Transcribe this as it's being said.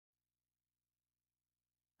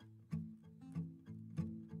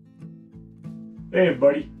Hey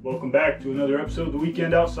everybody, welcome back to another episode of The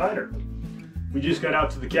Weekend Outsider. We just got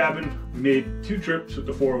out to the cabin. We made 2 trips with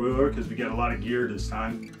the 4-wheeler because we got a lot of gear this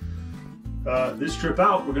time. This trip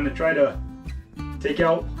out, we're going to try to take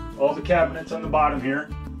out all the cabinets on the bottom here,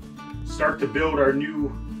 start to build our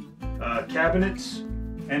new cabinets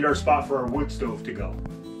and our spot for our wood stove to go.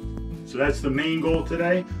 So that's the main goal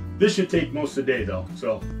today. This should take most of the day though,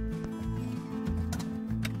 so.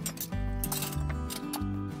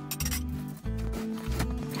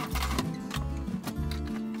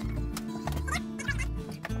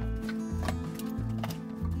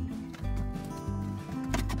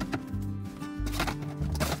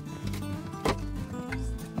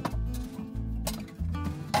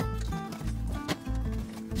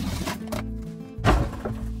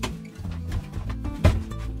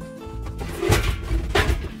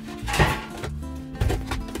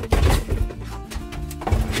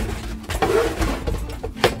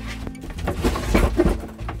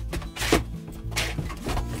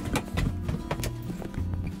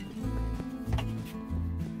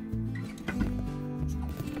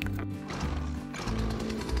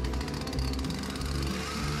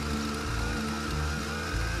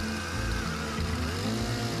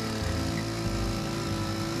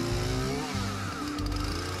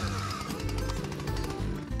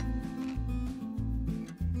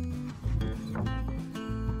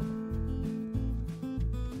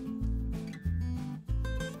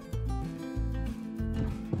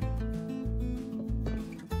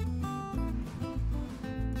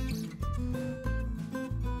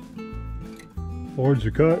 Boards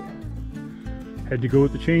are cut. Had to go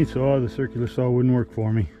with the chainsaw. The circular saw wouldn't work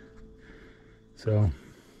for me. So,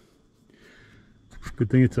 good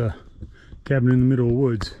thing it's a cabin in the middle of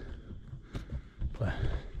woods. But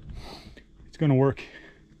it's gonna work.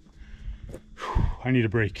 Whew, I need a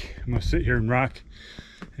break. I'm gonna sit here and rock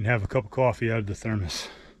and have a cup of coffee out of the thermos.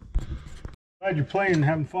 Glad you're playing and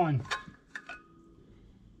having fun.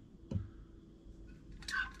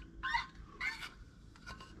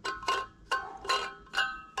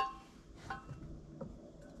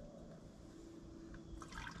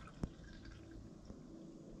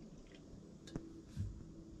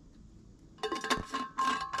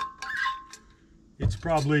 It's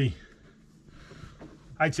probably,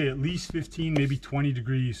 I'd say at least 15, maybe 20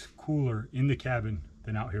 degrees cooler in the cabin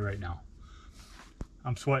than out here right now.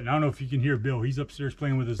 I'm sweating. I don't know if you can hear Bill. He's upstairs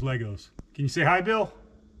playing with his Legos. Can you say hi, Bill?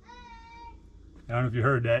 I don't know if you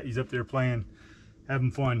heard that. He's up there playing,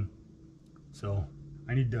 having fun. So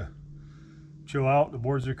I need to chill out. The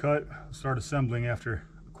boards are cut. I'll start assembling after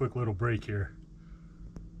a quick little break here.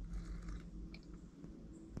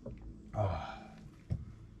 Oh.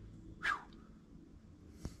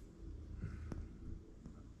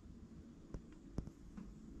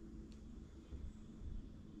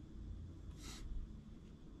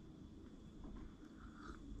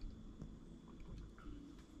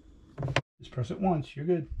 Just press it once, you're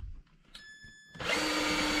good.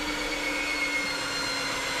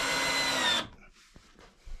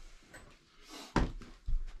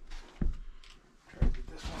 Try to get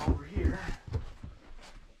this one over here.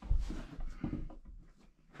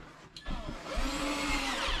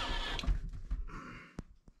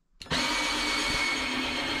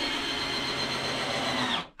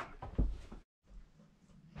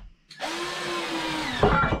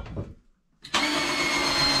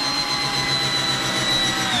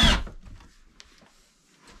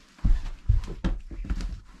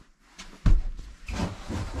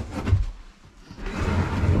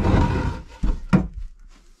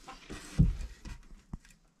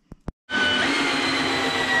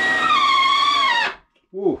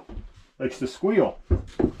 Likes to squeal.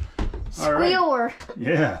 Squealer. Right.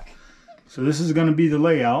 Yeah. So this is going to be the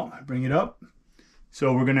layout. Bring it up.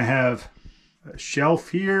 So we're going to have a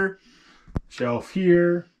shelf here,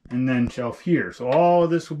 and then shelf here. So all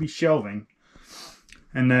of this will be shelving.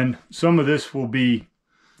 And then some of this will be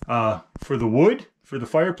for the wood, for the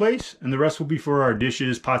fireplace, and the rest will be for our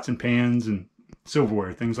dishes, pots and pans, and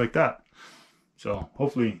silverware, things like that. So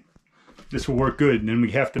hopefully this will work good. And then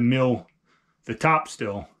we have to mill the top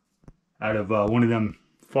still out of one of them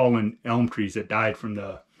fallen elm trees that died from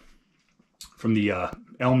the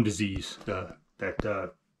elm disease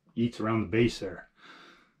that eats around the base there.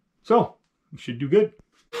 So we should do good.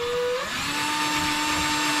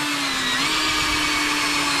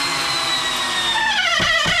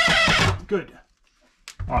 Good.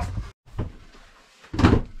 Awesome.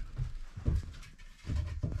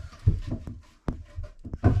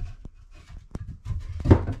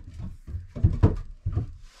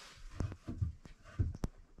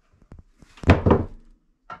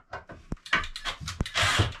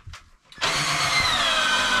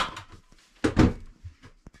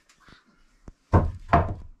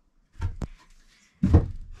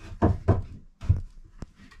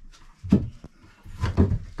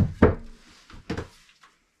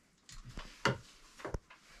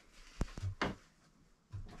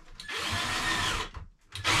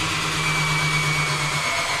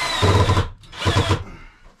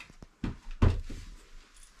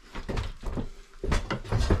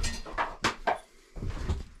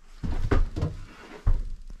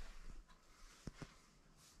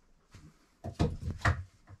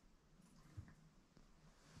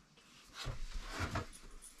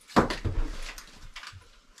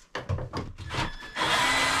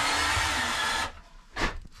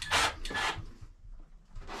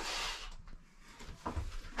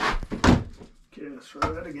 this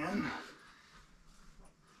thread again.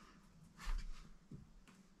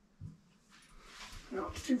 No,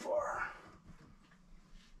 it's too far.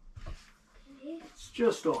 It's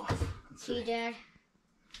just off. See, Dad.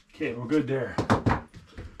 Okay, we're good there.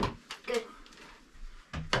 Good.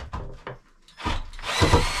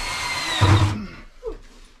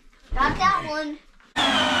 Got that one.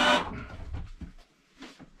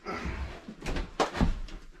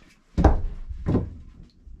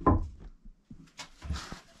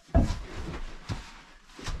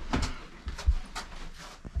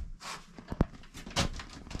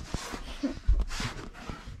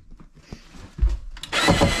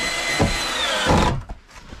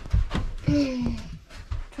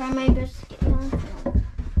 Try my best to get you on film.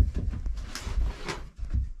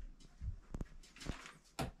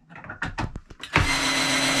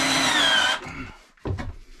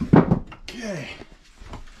 Okay.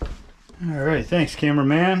 All right, thanks,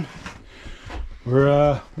 cameraman.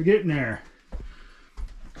 We're getting there.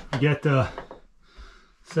 We got the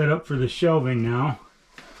set up for the shelving now.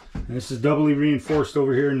 And this is doubly reinforced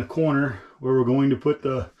over here in the corner where we're going to put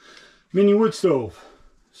the mini wood stove.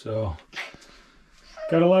 So,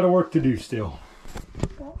 got a lot of work to do still.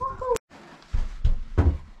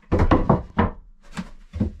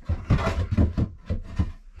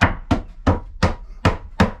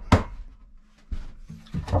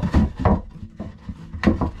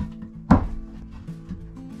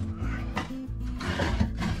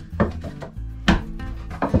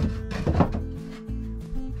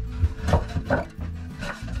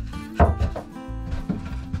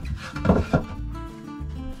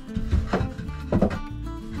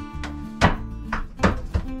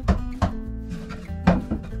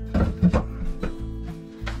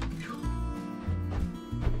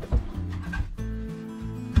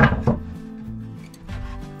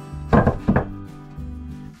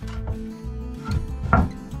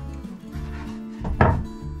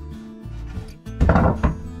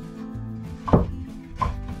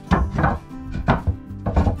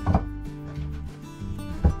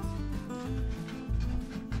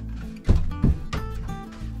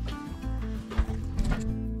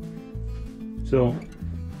 So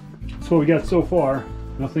that's what we got so far.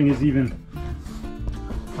 Nothing is even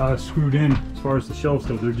screwed in as far as the shelves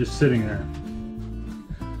go. They're just sitting there.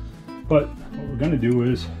 But what we're gonna do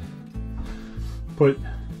is put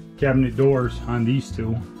cabinet doors on these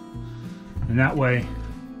two, and that way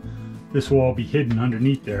this will all be hidden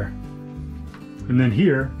underneath there. And then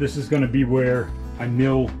here, this is gonna be where I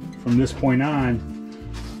mill from this point on,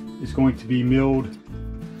 is going to be milled,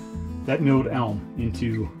 that milled elm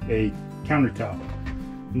into a countertop.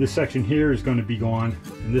 And this section here is going to be gone,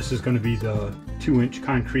 and this is going to be the 2-inch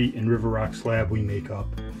concrete and river rock slab we make up.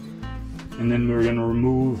 And then we're going to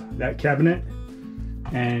remove that cabinet,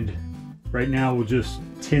 and right now we'll just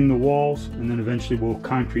tin the walls, and then eventually we'll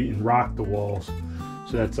concrete and rock the walls.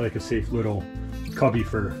 So that's like a safe little cubby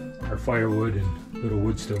for our firewood and little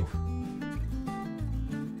wood stove.